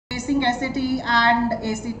Acing SAT and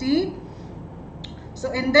ACT.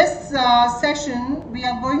 So in this session, we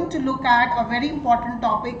are going to look at a very important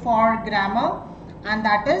topic for grammar, and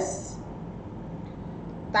that is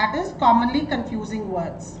commonly confusing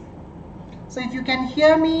words. So if you can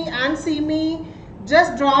hear me and see me,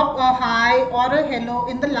 just drop a hi or a hello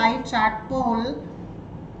in the live chat poll,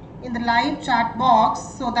 in the live chat box,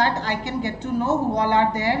 so that I can get to know who all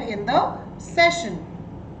are there in the session.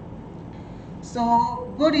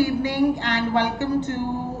 So good evening and welcome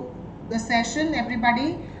to the session,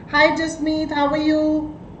 everybody. Hi Jasmeet, how are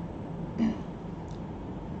you?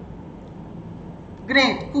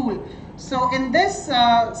 Great, cool. So in this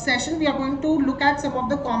session, we are going to look at some of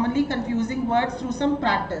the commonly confusing words through some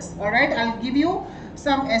practice. All right, I'll give you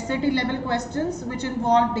some SAT level questions which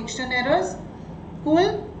involve diction errors.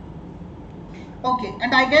 Cool. Okay,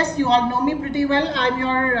 and I guess you all know me pretty well. I'm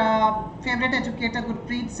your favorite educator,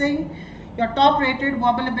 Gurpreet Singh, your top rated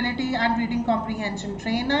verbal ability and reading comprehension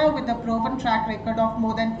trainer with a proven track record of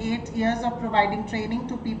more than 8 years of providing training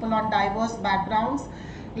to people on diverse backgrounds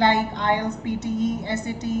like IELTS, PTE,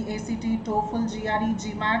 SAT, ACT, TOEFL, GRE,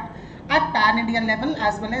 GMAT at pan-India level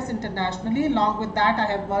as well as internationally. Along with that, I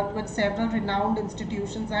have worked with several renowned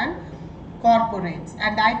institutions and corporates,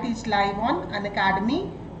 and I teach live on Unacademy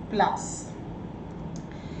Plus.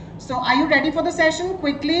 So are you ready for the session?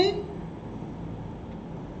 Quickly.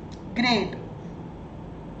 Great.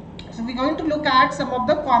 So we're going to look at some of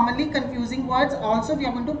the commonly confusing words. Also, we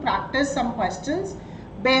are going to practice some questions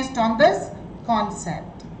based on this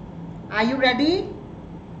concept. Are you ready?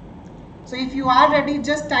 So if you are ready,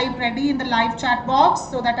 just type ready in the live chat box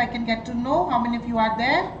so that I can get to know how many of you are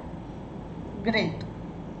there. Great.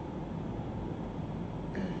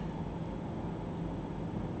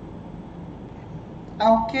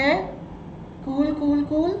 Okay. Cool, cool,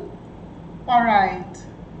 cool. All right.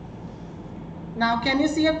 Now, can you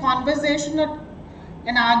see a conversation,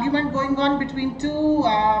 an argument going on between two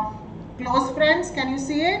close friends? Can you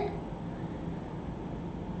see it?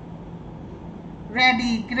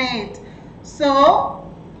 Ready, great. So,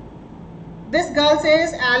 this girl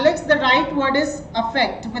says, Alex, the right word is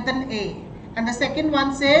affect with an A. And the second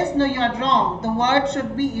one says, no, you are wrong. The word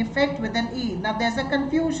should be effect with an E. Now, there's a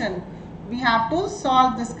confusion. We have to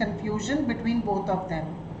solve this confusion between both of them.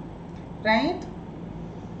 Right?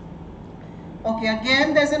 Okay,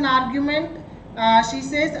 again, there's an argument. She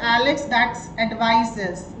says, Alex, that's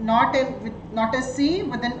advises, not a C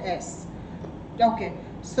with an S. Okay,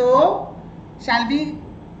 so shall we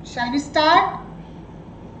start?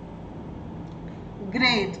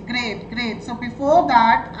 Great, great, great. So before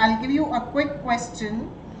that, I'll give you a quick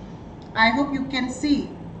question. I hope you can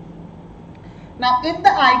see. Now, in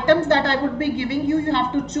the items that I would be giving you, you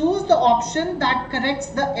have to choose the option that corrects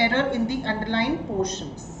the error in the underlined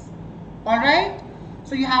portions. Alright,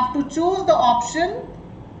 so you have to choose the option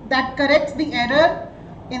that corrects the error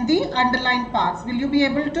in the underlined parts. Will you be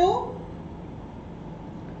able to?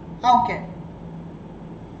 Okay.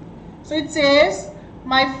 So it says,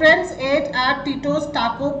 my friends ate at Tito's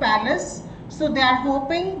Taco Palace, so they are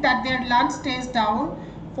hoping that their lunch stays down,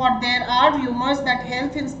 for there are rumors that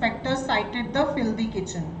health inspector cited the filthy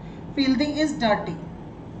kitchen. Filthy is dirty.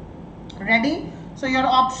 Ready? So your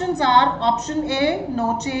options are option A,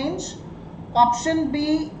 no change. Option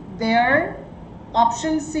B, there.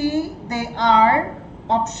 Option C, they are.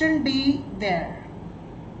 Option D, there.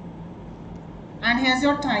 And here's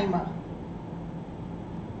your timer.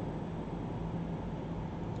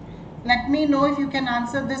 Let me know if you can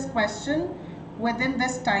answer this question within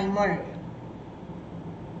this timer.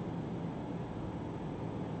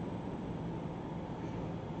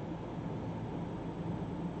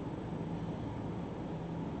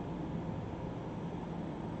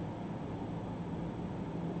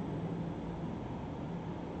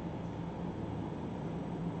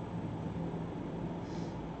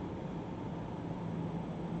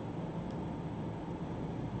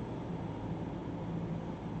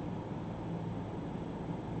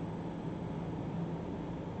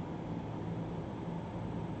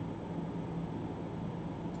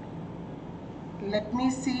 Let me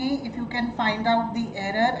see if you can find out the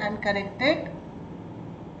error and correct it.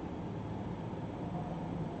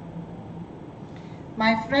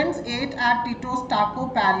 My friends ate at Tito's Taco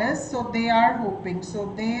Palace, so they are hoping.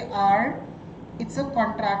 So they are, it's a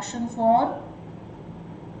contraction for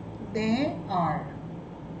they are.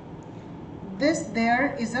 This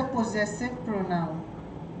there is a possessive pronoun.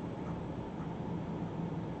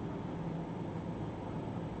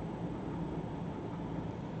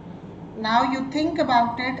 Now you think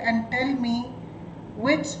about it and tell me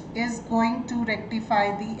which is going to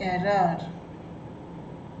rectify the error.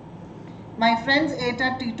 My friends ate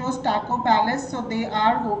at Tito's Taco Palace, so they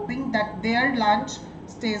are hoping that their lunch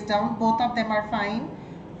stays down. Both of them are fine.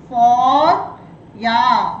 For,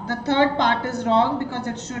 yeah, the third part is wrong because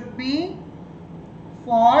it should be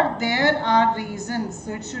for there are reasons. So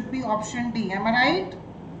it should be option D. Am I right?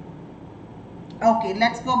 Okay,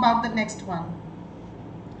 let's go about the next one.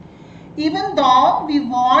 Even though we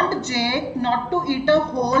warned Jake not to eat a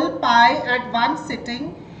whole pie at one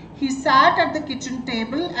sitting, he sat at the kitchen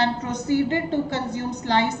table and proceeded to consume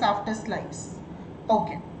slice after slice.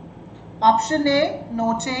 Okay. Option A,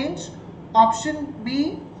 no change. Option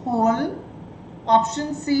B, whole.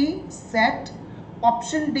 Option C, set.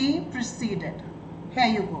 Option D, proceeded. Here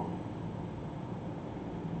you go.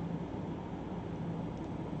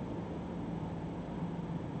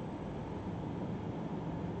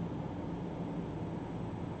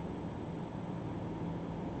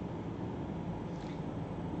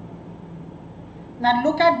 Now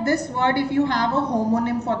look at this word if you have a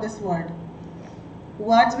homonym for this word.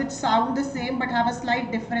 Words which sound the same but have a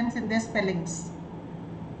slight difference in their spellings.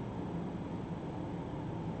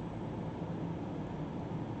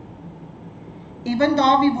 Even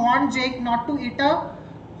though we warned Jake not to eat a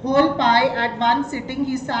whole pie at one sitting,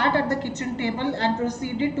 he sat at the kitchen table and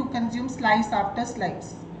proceeded to consume slice after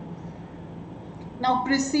slice. Now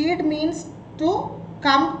precede means to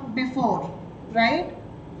come before, right?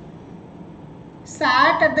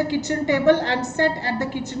 Sat at the kitchen table and sat at the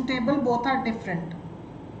kitchen table, both are different.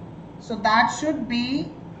 So that should be,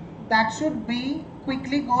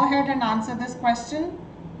 quickly go ahead and answer this question.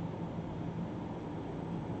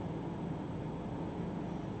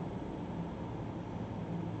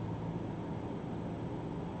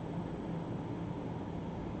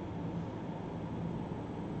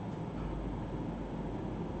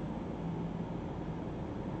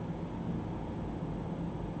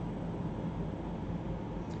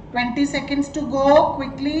 $20 seconds to go,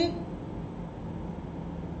 quickly.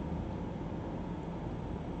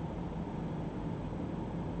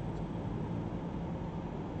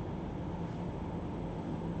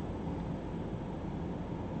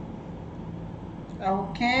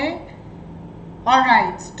 Okay.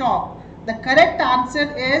 Alright, stop. The correct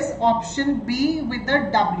answer is option B with the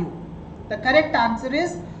W. The correct answer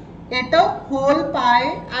is ate a whole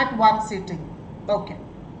pie at one sitting. Okay.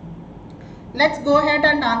 Let's go ahead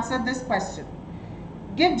and answer this question.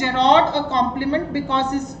 Give Gerard a compliment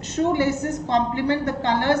because his shoelaces complement the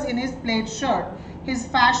colors in his plaid shirt. His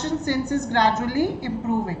fashion sense is gradually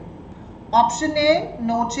improving. Option A,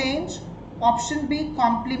 no change. Option B,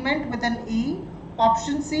 compliment with an E.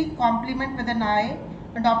 Option C, compliment with an I.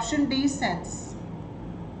 And option D, sense.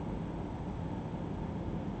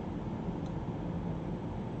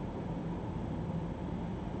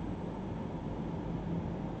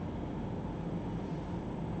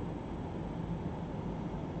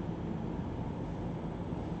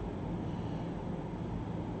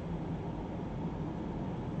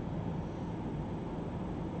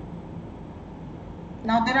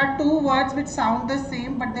 Now there are two words which sound the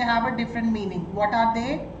same but they have a different meaning. What are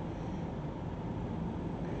they?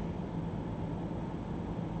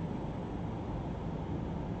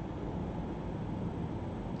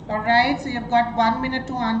 Alright, so you've got 1 minute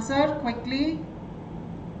to answer quickly.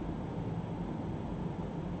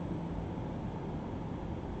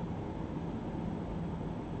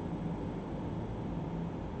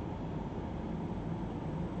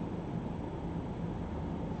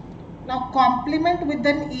 Now complement with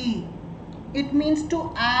an E, it means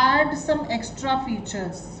to add some extra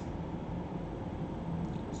features.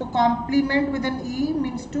 So complement with an E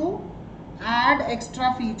means to add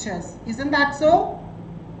extra features. Isn't that so?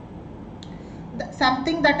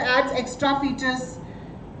 Something that adds extra features,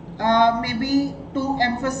 maybe to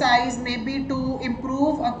emphasize, maybe to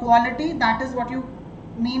improve a quality, that is what you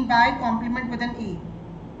mean by complement with an E,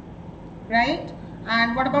 right?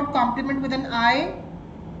 And what about complement with an I?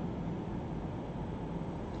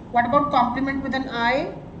 What about compliment with an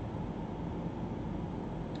I?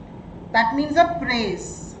 That means a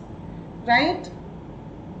praise, right?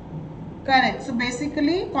 Correct. So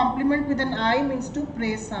basically compliment with an I means to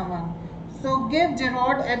praise someone. So give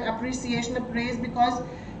Gerard an appreciation, a praise because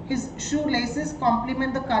his shoelaces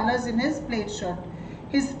complement the colors in his plaid shirt.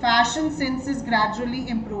 His fashion sense is gradually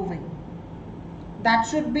improving. That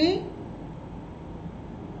should be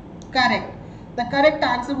correct. The correct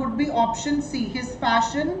answer would be option C. His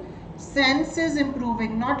fashion sense is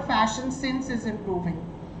improving, not fashion sense is improving.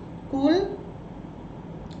 Cool?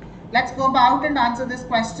 Let's go about and answer this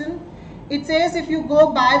question. It says if you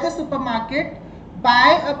go by the supermarket,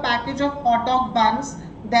 buy a package of hot dog buns,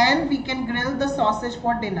 then we can grill the sausage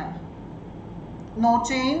for dinner. No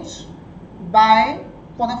change. by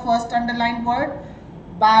for the first underlined word,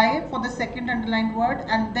 by for the second underlined word,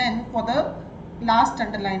 and then for the last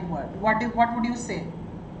underlined word. What would you say?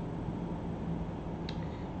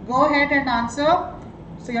 Go ahead and answer.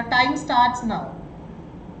 So your time starts now.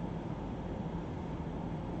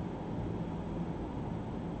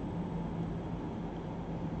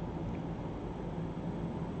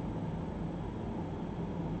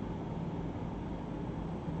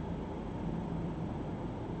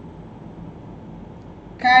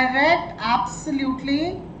 Correct,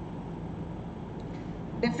 absolutely.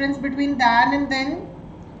 Difference between than and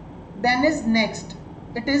then is next.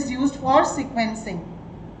 It is used for sequencing.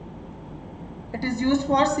 It is used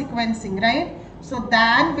for sequencing, right? So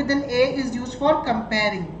than with an A is used for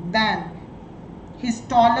comparing. Than, he's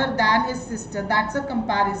taller than his sister. That's a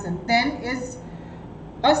comparison. Then is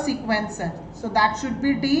a sequencer. So that should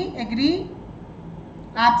be D. Agree?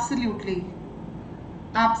 Absolutely.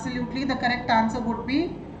 Absolutely, the correct answer would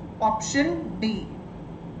be option D.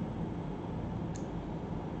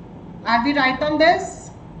 Are we right on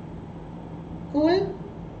this? Cool?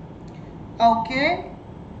 Okay.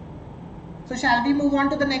 So shall we move on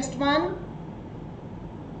to the next one?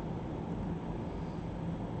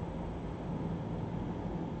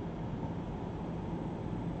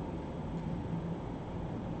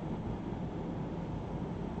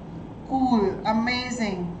 Cool,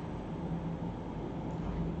 amazing.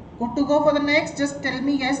 Good to go for the next. Just tell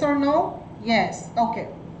me yes or no. Yes. Okay.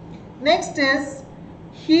 Next is,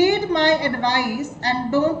 heed my advice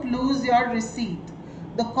and don't lose your receipt.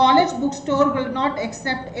 The college bookstore will not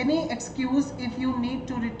accept any excuse if you need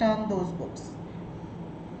to return those books.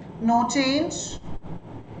 No change,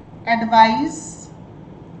 advise,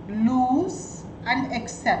 lose, and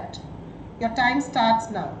accept. Your time starts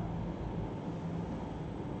now.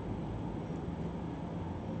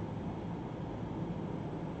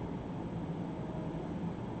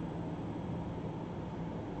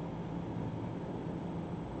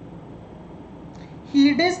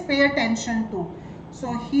 Heed is pay attention to.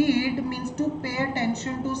 So heed means to pay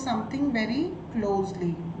attention to something very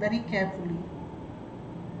closely, very carefully.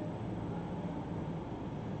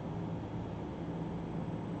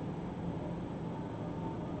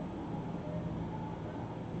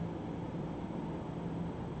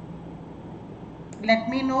 Let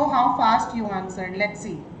me know how fast you answered. Let's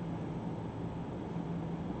see.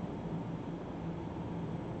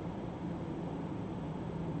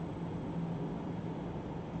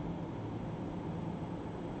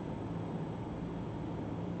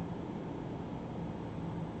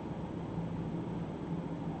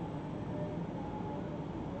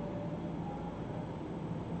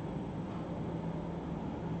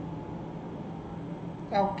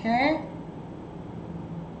 Okay.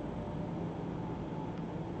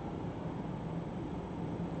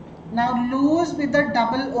 Now loose with a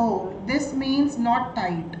double O. This means not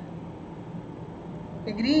tight.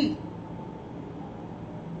 Agree?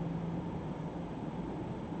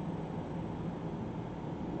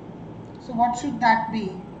 So what should that be?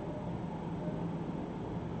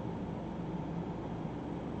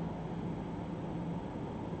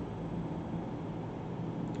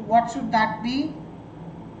 What should that be?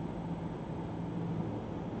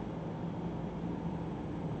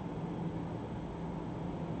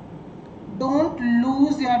 Don't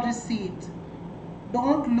lose your receipt.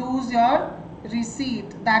 Don't lose your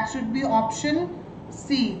receipt. That should be option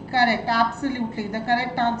C. Correct. Absolutely. The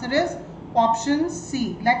correct answer is option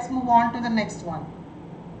C. Let's move on to the next one.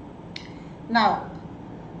 Now,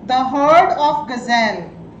 the herd of gazelle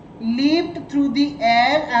leaped through the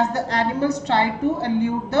air as the animals tried to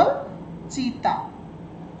elude the cheetah.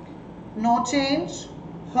 No change.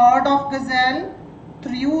 Herd of gazelle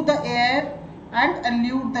through the air and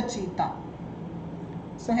elude the cheetah.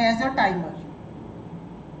 So here's your timer.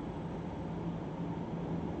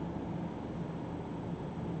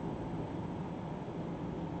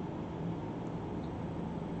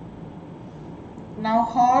 Now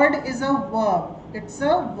herd is a verb. It's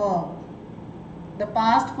a verb. The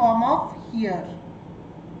past form of hear.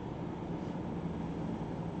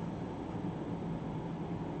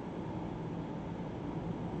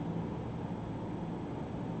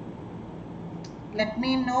 Let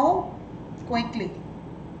me know quickly.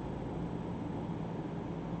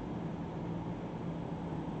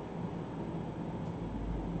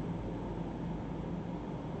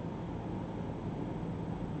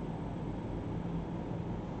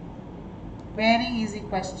 Very easy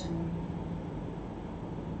question.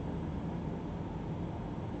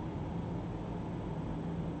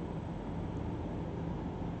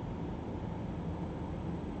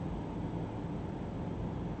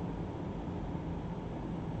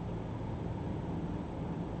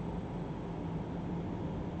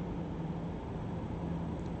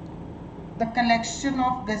 The collection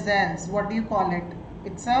of gazelles. What do you call it?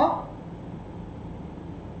 It's a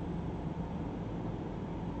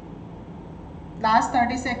last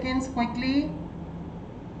 30 seconds quickly.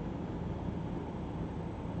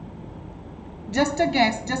 Just a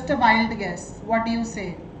guess, just a wild guess. What do you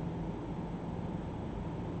say?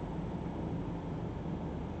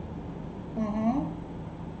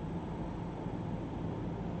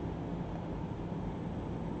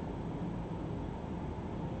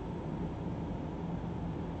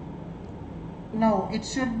 No, it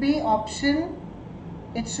should be option.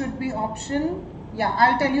 It should be option. Yeah,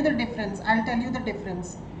 I'll tell you the difference. I'll tell you the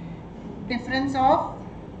difference. Difference of.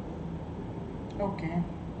 Okay.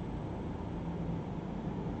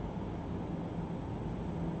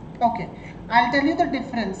 Okay. I'll tell you the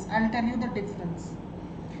difference. I'll tell you the difference.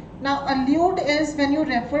 Now, allude is when you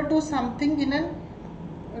refer to something in an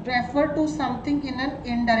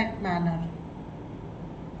indirect manner.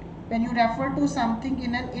 When you refer to something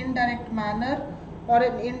in an indirect manner or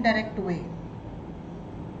an indirect way.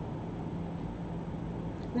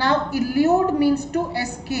 Now, elude means to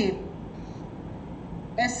escape.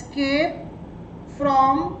 Escape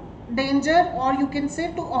from danger, or you can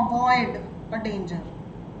say to avoid a danger.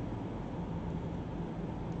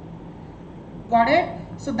 Got it?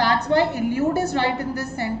 So that's why elude is right in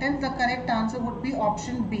this sentence. The correct answer would be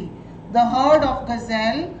option B. The herd of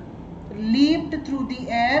gazelle leaped through the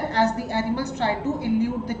air as the animals tried to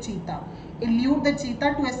elude the cheetah. Elude the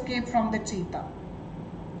cheetah, to escape from the cheetah.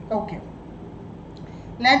 Okay.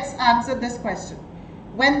 Let's answer this question.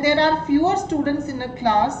 When there are fewer students in a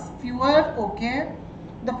class, okay,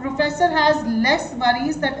 the professor has less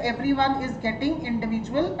worries that everyone is getting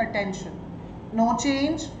individual attention. No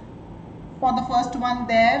change. For the first one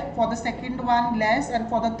there, for the second one less, and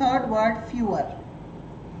for the third word fewer.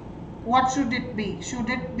 What should it be? Should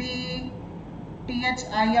it be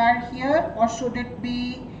THIR here, or should it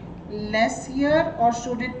be less here, or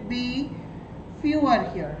should it be fewer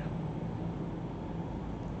here?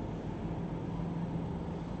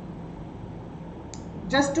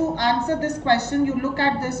 Just to answer this question, you look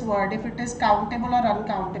at this word. If it is countable or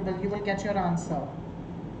uncountable, you will get your answer.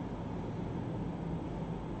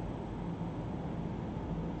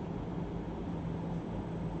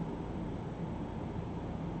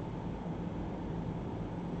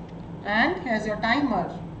 And here's your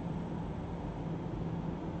timer.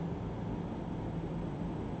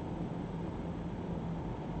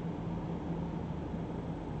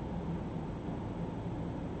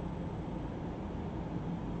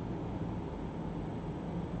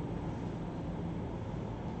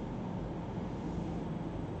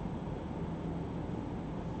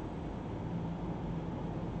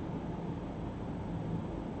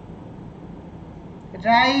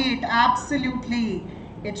 Right, absolutely.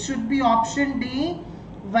 It should be option D.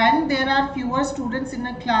 When there are fewer students in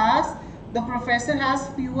a class, the professor has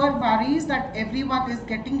fewer worries that everyone is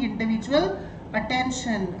getting individual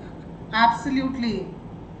attention. Absolutely.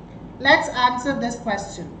 Let's answer this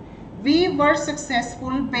question. We were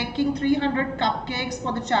successful baking 300 cupcakes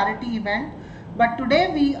for the charity event, but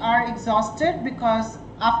today we are exhausted because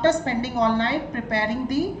after spending all night preparing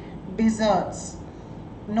the desserts.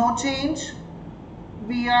 No change.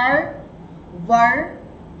 We are, were,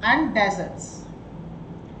 and deserts.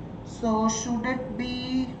 So should it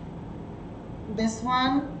be this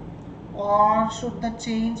one, or should the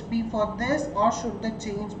change be for this, or should the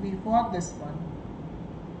change be for this one,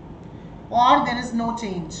 or there is no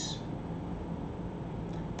change?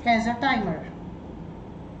 Here's a timer.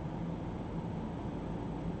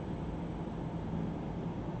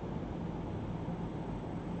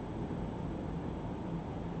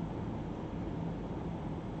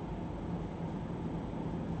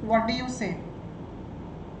 What do you say?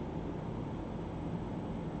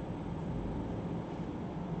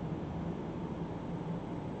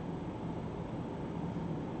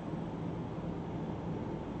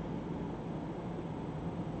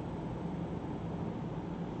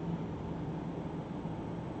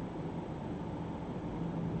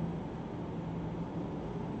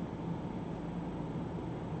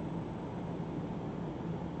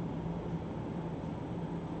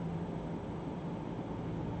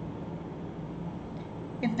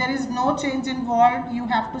 If there is no change involved, you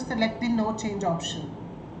have to select the no change option.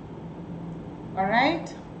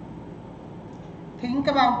 Alright? Think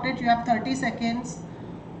about it. You have 30 seconds.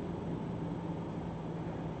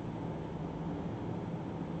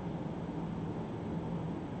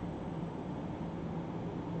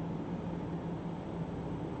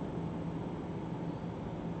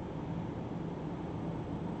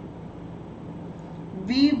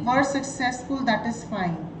 We were successful, that is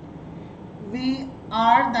fine. We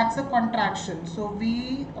R, that's a contraction. So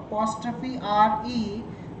V apostrophe R E,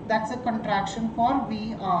 that's a contraction for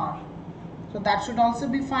VR. So that should also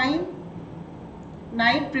be fine.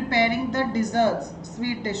 Night, preparing the desserts,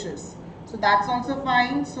 sweet dishes. So that's also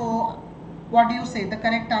fine. So what do you say? The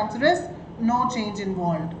correct answer is no change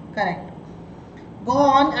involved. Correct. Go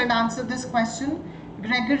on and answer this question.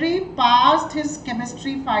 Gregory passed his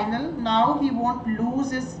chemistry final. Now he won't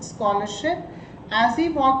lose his scholarship. As he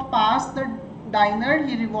walked past the diner,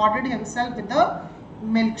 he rewarded himself with a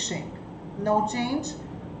milkshake. No change.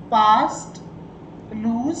 Passed,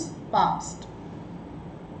 lose, passed.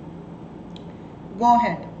 Go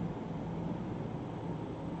ahead.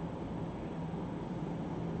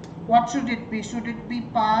 What should it be? Should it be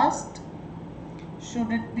passed?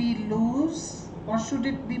 Should it be lose? Or should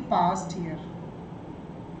it be passed here?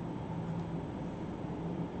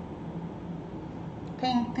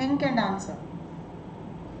 Think and answer.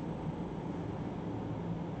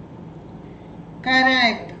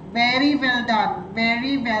 Correct. Very well done.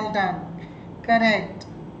 Very well done. Correct.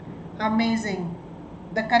 Amazing.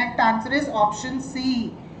 The correct answer is option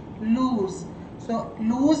C, lose. So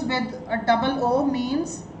lose with a double O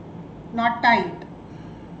means not tight.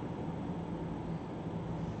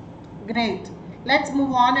 Great. Let's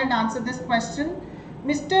move on and answer this question.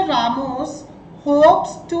 Mr. Ramos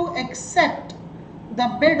hopes to accept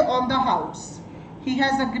the bid on the house. He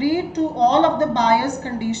has agreed to all of the buyer's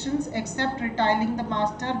conditions except retailing the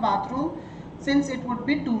master bathroom since it would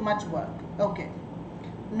be too much work. Okay.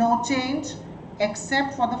 No change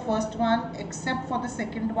except for the first one, except for the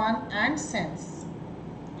second one, and since.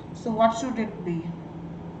 So what should it be?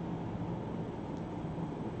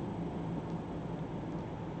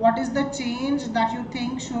 What is the change that you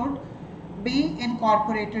think should be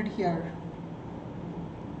incorporated here?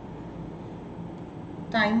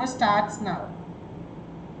 Timer starts now.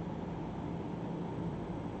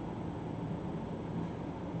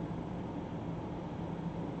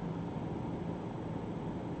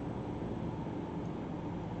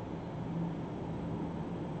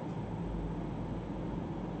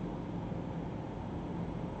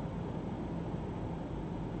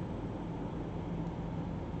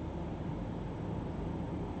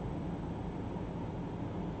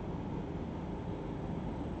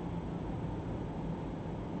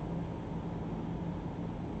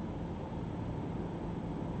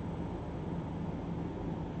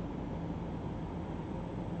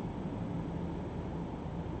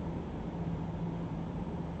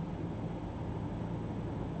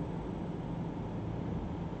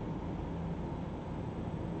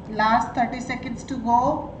 Last 30 seconds to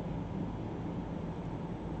go.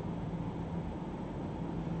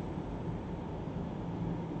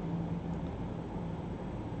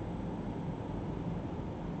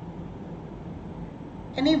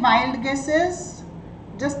 Any wild guesses?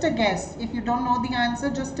 Just a guess. If you don't know the answer,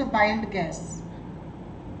 just a wild guess.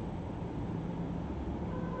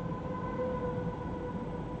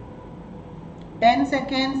 Ten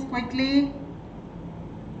seconds, quickly.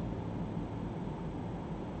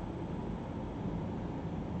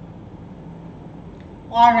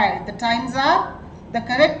 Alright, the time's up. The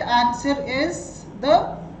correct answer is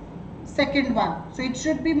the second one. So it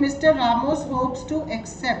should be Mr. Ramos hopes to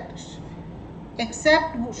accept.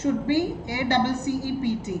 Accept should be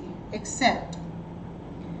ACCEPT. Accept.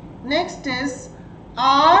 Next is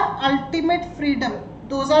our ultimate freedom.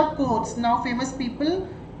 Those are quotes. Now famous people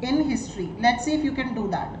in history. Let's see if you can do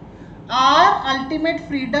that. Our ultimate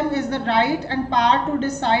freedom is the right and power to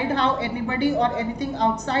decide how anybody or anything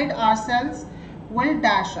outside ourselves will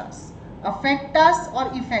dash us, affect us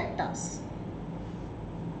or effect us.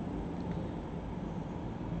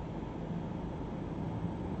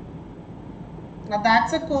 Now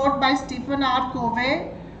that's a quote by Stephen R.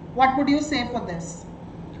 Covey. What would you say for this?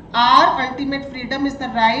 Our ultimate freedom is the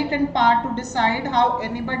right and power to decide how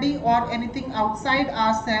anybody or anything outside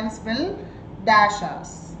ourselves will dash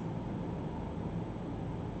us.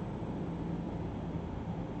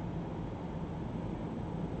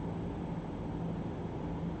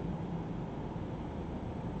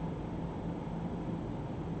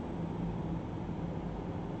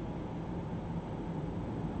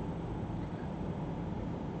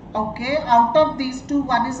 Okay, out of these two,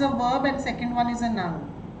 one is a verb and second one is a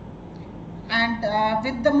noun. And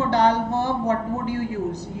with the modal verb, what would you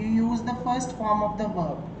use? You use the first form of the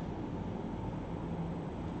verb.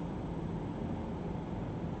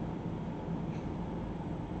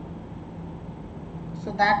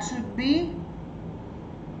 So that should be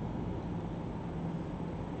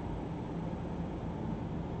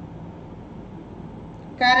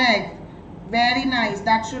correct. Very nice.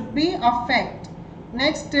 That should be affect.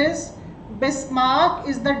 Next is Bismarck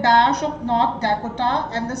is the dash of North Dakota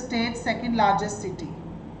and the state's second largest city.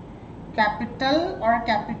 Capital or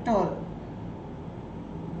capital?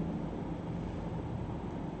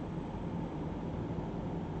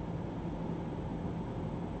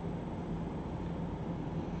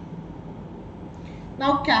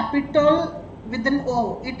 Now capital with an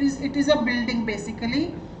O, it is a building basically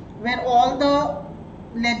where all the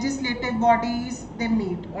legislative bodies they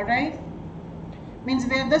meet, alright? Means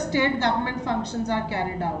where the state government functions are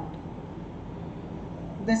carried out.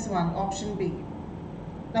 This one, option B.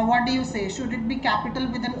 Now what do you say? Should it be capital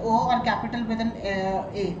with an O or capital with an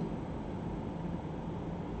A?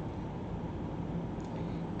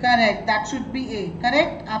 Correct, that should be A.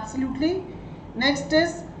 Correct, absolutely. Next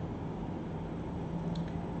is,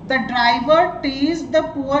 the driver teased the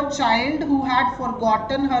poor child who had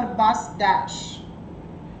forgotten her bus dash.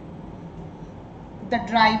 The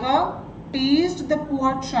driver teased the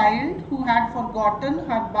poor child who had forgotten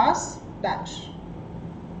her bus dash.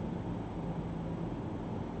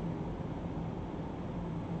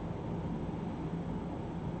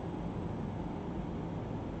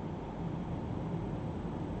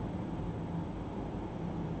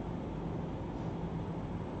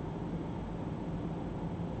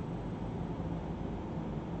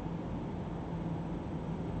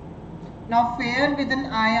 Now fair with an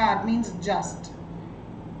IR means just,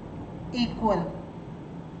 equal.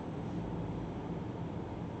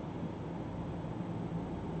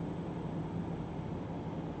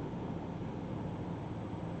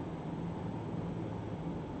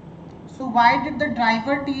 So why did the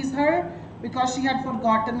driver tease her? Because she had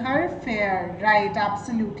forgotten her fare. Right,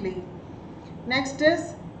 absolutely. Next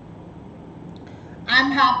is, I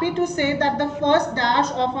am happy to say that the first dash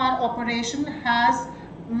of our operation has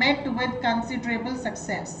met with considerable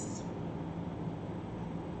success.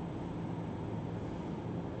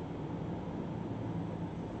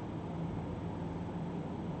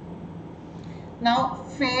 Now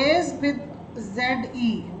phase with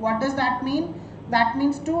ZE, what does that mean? That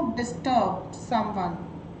means to disturb someone,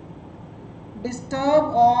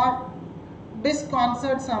 disturb or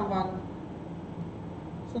disconcert someone.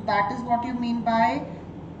 So that is what you mean by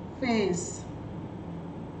phase.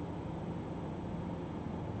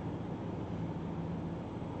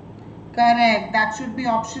 Correct, that should be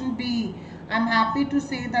option B. I'm happy to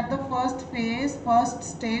say that the first phase, first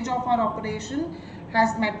stage of our operation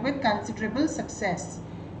has met with considerable success.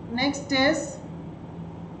 Next is,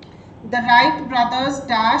 the Wright brothers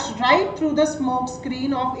dash right through the smoke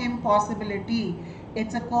screen of impossibility.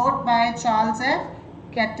 It's a quote by Charles F.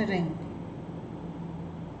 Kettering.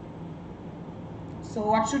 So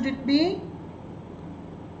what should it be?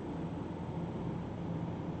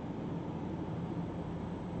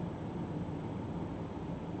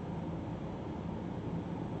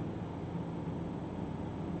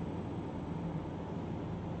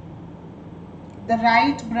 The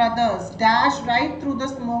Wright brothers dash right through the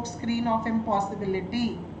smoke screen of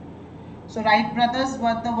impossibility. So Wright brothers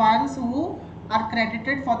were the ones who are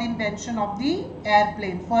credited for the invention of the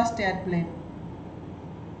airplane, first airplane.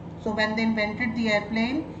 So when they invented the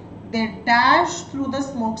airplane, they dashed through the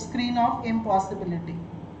smoke screen of impossibility.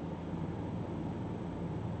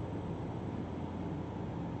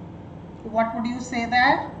 What would you say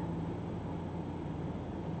there?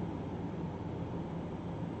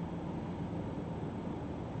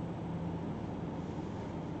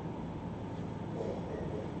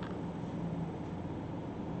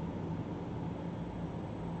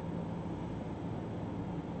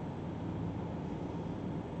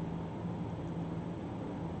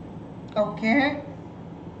 Okay.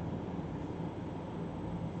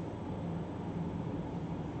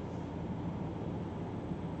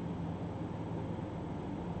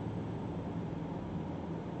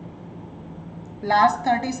 Last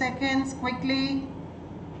 30 seconds, quickly.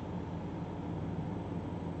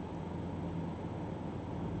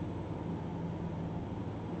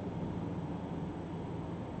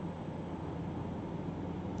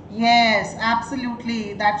 Yes,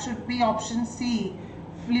 absolutely. That should be option C.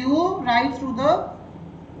 Flew right through the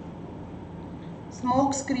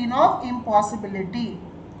smoke screen of impossibility.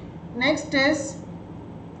 Next is,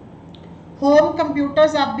 home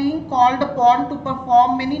computers are being called upon to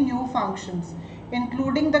perform many new functions,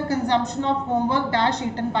 including the consumption of homework dash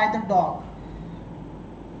eaten by the dog.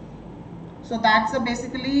 So that's a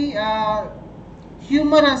basically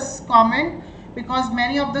humorous comment, because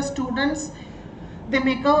many of the students, they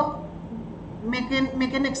make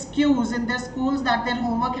an excuse in their schools that their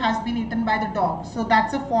homework has been eaten by the dog. So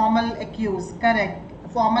that's a formal excuse. Correct,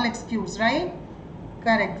 formal excuse, right?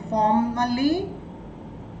 Correct, formally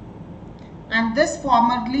and this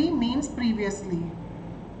formerly means previously.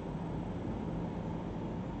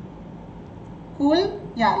 Cool?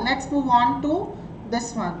 Yeah, let's move on to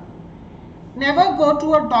this one. Never go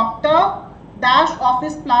to a doctor dash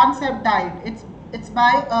office plants have died. It's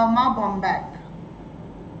by Irma Bombeck.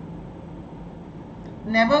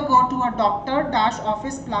 Never go to a doctor dash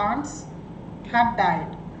office plants have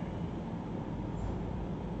died.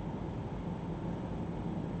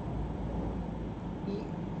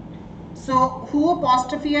 So who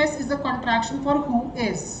apostrophe s is a contraction for who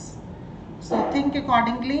is. So think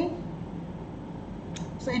accordingly.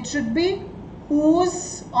 So it should be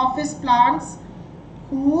whose office plants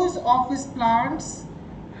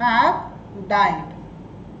have died.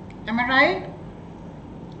 Am I right?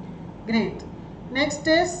 Great. Next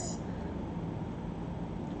is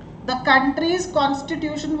the country's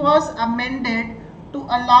constitution was amended to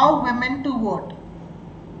allow women to vote.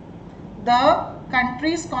 The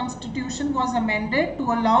country's constitution was amended to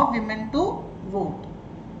allow women to vote.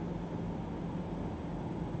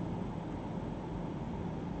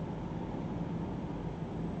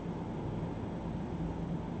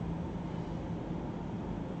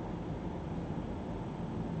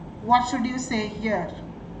 What should you say here?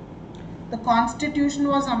 The constitution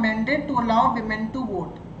was amended to allow women to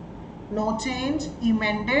vote. No change,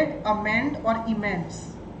 amended, amend or amends.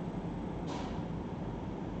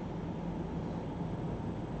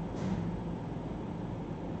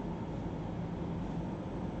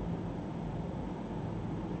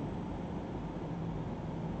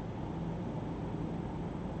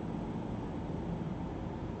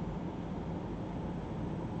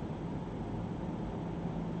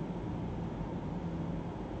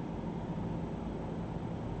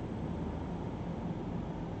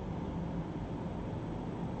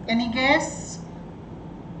 Any guess?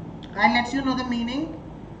 I'll let you know the meaning.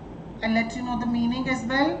 I'll let you know the meaning as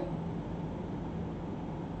well.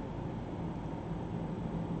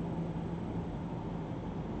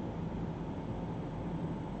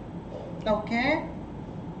 Okay.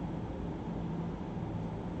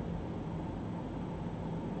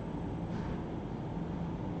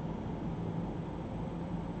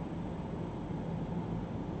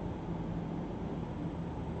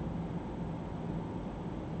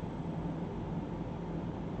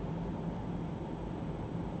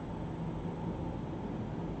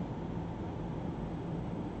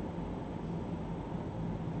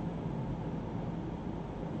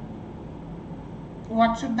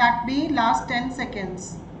 What should that be? Last 10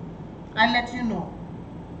 seconds. I'll let you know.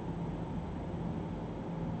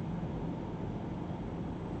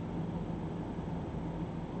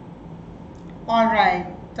 Alright,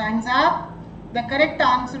 time's up. The correct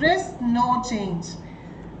answer is no change.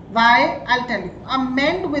 Why? I'll tell you.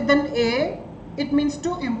 Amend with an A, it means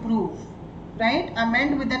to improve. Right?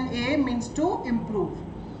 Amend with an A means to improve.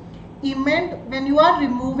 Amend when you are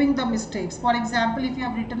removing the mistakes. For example, if you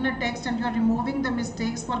have written a text and you are removing the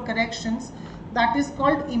mistakes for corrections, that is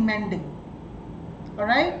called amending.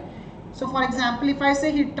 Alright. So for example, if I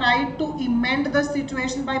say he tried to amend the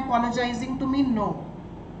situation by apologizing to me, no.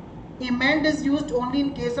 Amend is used only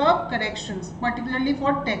in case of corrections, particularly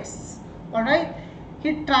for texts. Alright.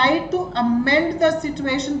 He tried to amend the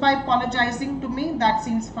situation by apologizing to me, that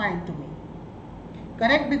seems fine to me.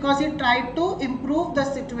 Correct? Because he tried to improve the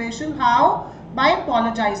situation. How? By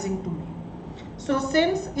apologizing to me. So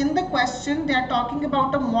since in the question they are talking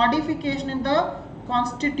about a modification in the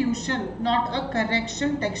constitution, not a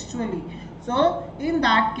correction textually. So in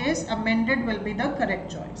that case, amended will be the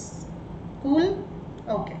correct choice. Cool?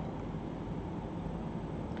 Okay.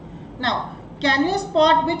 Now, can you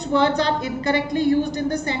spot which words are incorrectly used in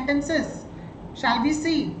the sentences? Shall we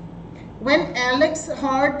see? When Alex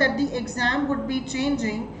heard that the exam would be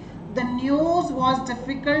changing, the news was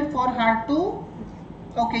difficult for her to...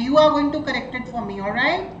 Okay, you are going to correct it for me,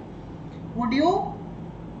 alright? Would you?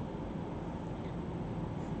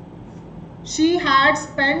 She had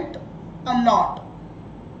spent a lot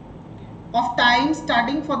of time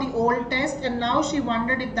studying for the old test and now she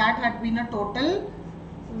wondered if that had been a total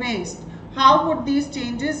waste. How would these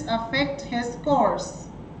changes affect his course?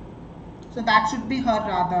 So that should be her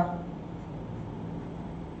rather.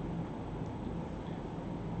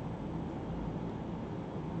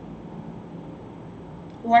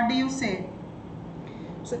 What do you say?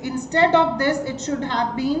 So instead of this, it should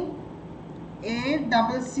have been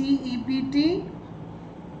ACCEPT,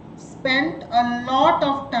 spent a lot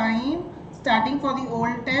of time studying for the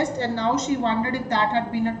old test and now she wondered if that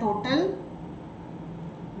had been a total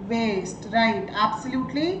waste. Right,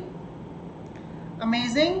 absolutely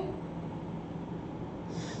amazing.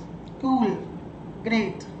 Cool,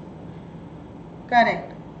 great,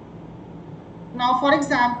 correct. Now, for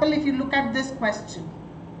example, if you look at this question,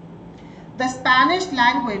 the Spanish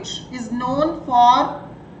language is known for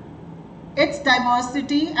its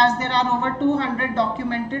diversity as there are over 200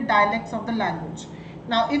 documented dialects of the language.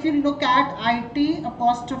 Now, if you look at IT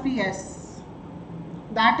apostrophe S,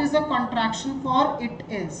 that is a contraction for it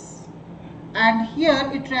is. And here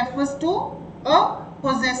it refers to a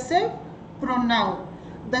possessive pronoun.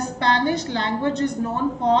 The Spanish language is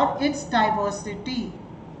known for its diversity.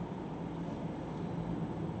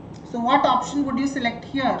 So what option would you select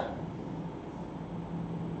here?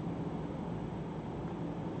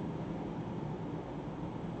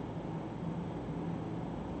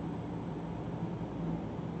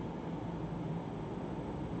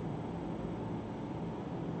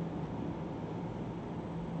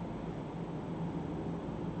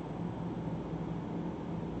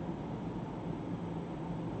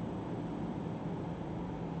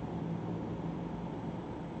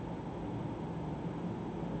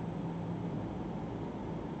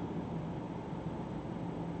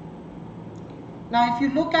 Now, if you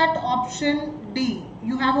look at option D,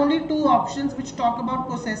 you have only two options which talk about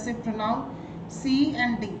possessive pronoun, C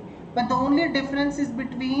and D. But the only difference is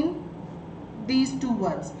between these two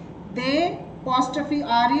words. They apostrophe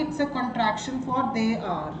RE, it's a contraction for they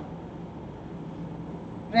are.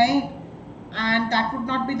 Right? And that would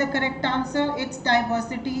not be the correct answer. It's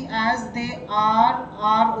diversity as they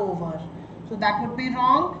are over. So that would be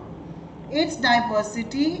wrong. It's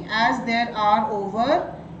diversity as there are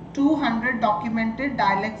over 200 documented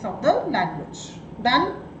dialects of the language.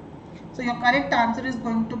 Done? So your correct answer is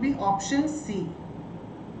going to be option C.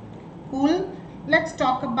 Cool. Let's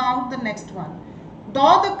talk about the next one.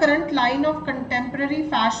 Though the current line of contemporary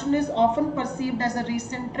fashion is often perceived as a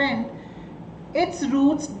recent trend, its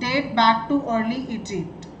roots date back to early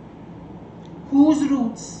Egypt. Whose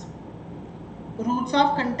roots? Roots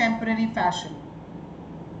of contemporary fashion.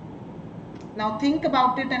 Now think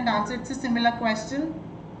about it and answer. It's a similar question.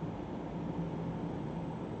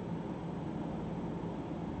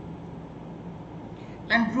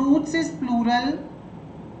 And roots is plural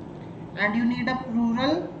and you need a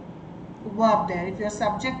plural verb there. If your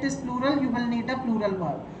subject is plural, you will need a plural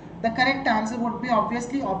verb. The correct answer would be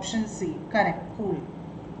obviously option C. Correct. Cool.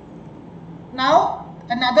 Now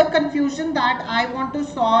another confusion that I want to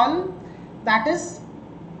solve, that is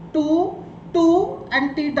to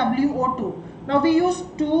and TWO2. Now we use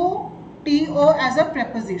to as a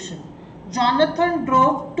preposition. Jonathan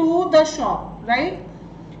drove to the shop, right?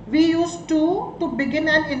 We use to begin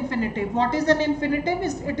an infinitive. What is an infinitive?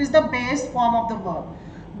 It is the base form of the verb.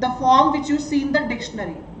 The form which you see in the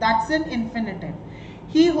dictionary. That's an infinitive.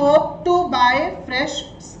 He hoped to buy fresh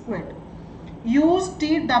squid. Use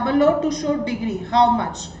TOO to show degree. How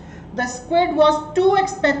much? The squid was too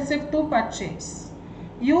expensive to purchase.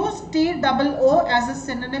 Use TOO as a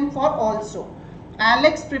synonym for also.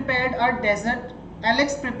 Alex prepared a dessert.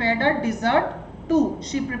 Alex prepared a dessert too.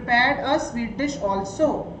 She prepared a sweet dish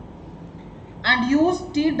also. And use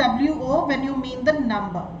TWO when you mean the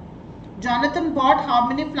number. Jonathan bought how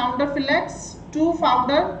many flounder fillets? Two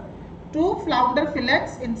flounder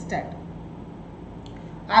fillets instead.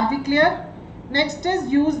 Are we clear? Next is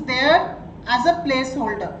use there as a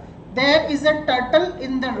placeholder. There is a turtle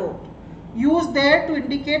in the road. Use there to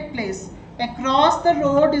indicate place. Across the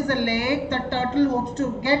road is a lake. The turtle hopes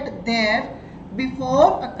to get there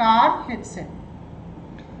before a car hits him.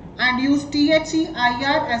 And use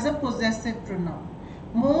THEIR as a possessive pronoun.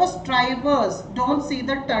 Most drivers don't see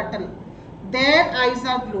the turtle. Their eyes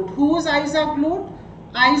are glued. Whose eyes are glued?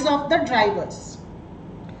 Eyes of the drivers.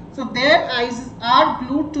 So their eyes are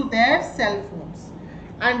glued to their cell phones.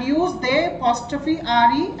 And use they apostrophe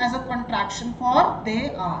RE as a contraction for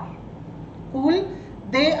they are. Cool.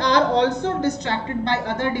 They are also distracted by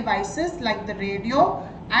other devices like the radio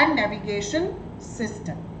and navigation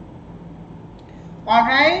system.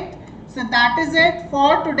 Alright, so that is it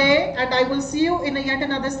for today, and I will see you in yet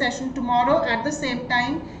another session tomorrow at the same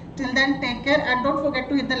time. Till then, take care and don't forget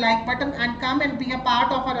to hit the like button and come and be a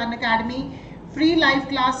part of our Unacademy free live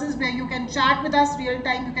classes where you can chat with us real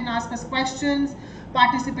time. You can ask us questions,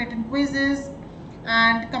 participate in quizzes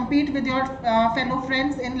and compete with your fellow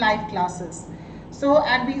friends in live classes. So,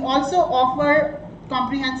 and we also offer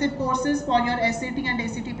comprehensive courses for your SAT and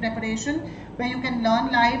ACT preparation where you can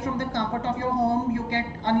learn live from the comfort of your home. You get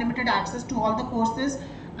unlimited access to all the courses,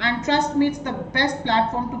 and trust me, it's the best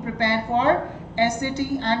platform to prepare for SAT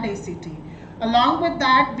and ACT. Along with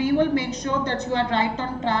that, we will make sure that you are right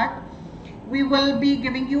on track. We will be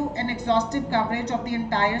giving you an exhaustive coverage of the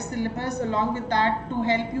entire syllabus. Along with that, to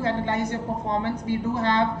help you analyze your performance, we do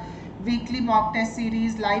have weekly mock test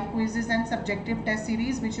series, live quizzes and subjective test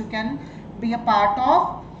series which you can be a part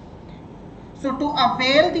of. So to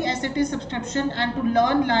avail the SAT subscription and to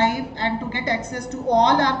learn live and to get access to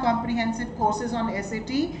all our comprehensive courses on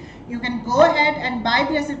SAT, you can go ahead and buy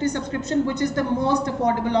the SAT subscription, which is the most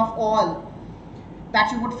affordable of all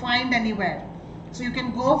that you would find anywhere. So you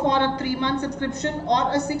can go for a 3-month subscription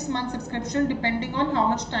or a 6-month subscription depending on how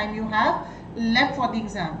much time you have left for the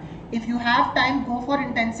exam. If you have time, go for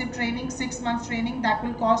intensive training, 6 months training, that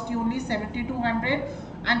will cost you only 7,200,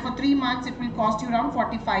 and for 3 months it will cost you around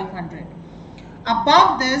 4,500.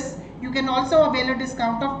 Above this, you can also avail a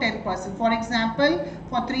discount of 10%. For example,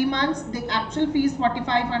 for 3 months, the actual fee is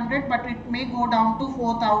 4,500, but it may go down to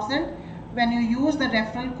 4,000 when you use the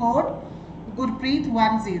referral code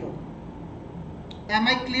Gurpreet10. Am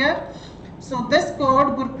I clear? So this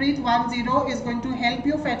code Gurpreet10 is going to help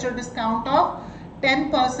you fetch a discount of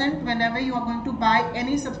 10% whenever you are going to buy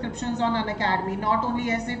any subscriptions on Unacademy. Not only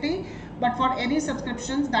SAT, but for any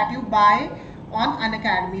subscriptions that you buy on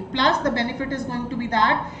Unacademy. Plus the benefit is going to be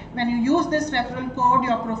that when you use this referral code,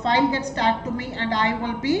 your profile gets tagged to me and I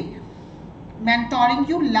will be mentoring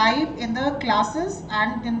you live in the classes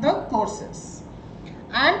and in the courses.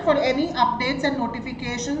 And for any updates and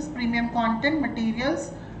notifications, premium content,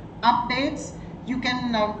 materials, updates, you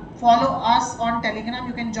can follow us on Telegram.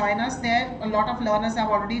 You can join us there. A lot of learners have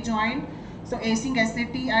already joined. So Acing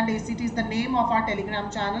SAT and ACT is the name of our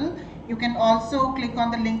Telegram channel. You can also click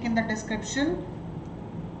on the link in the description.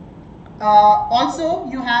 Also,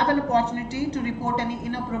 you have an opportunity to report any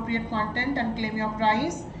inappropriate content and claim your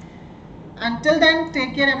prize. Until then,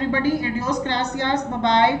 take care everybody. Adios, gracias,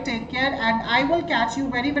 bye-bye, take care, and I will catch you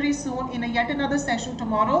very, very soon in yet another session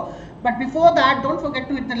tomorrow. But before that, don't forget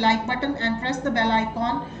to hit the like button and press the bell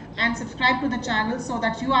icon and subscribe to the channel so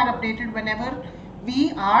that you are updated whenever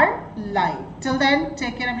we are live. Till then,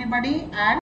 take care everybody and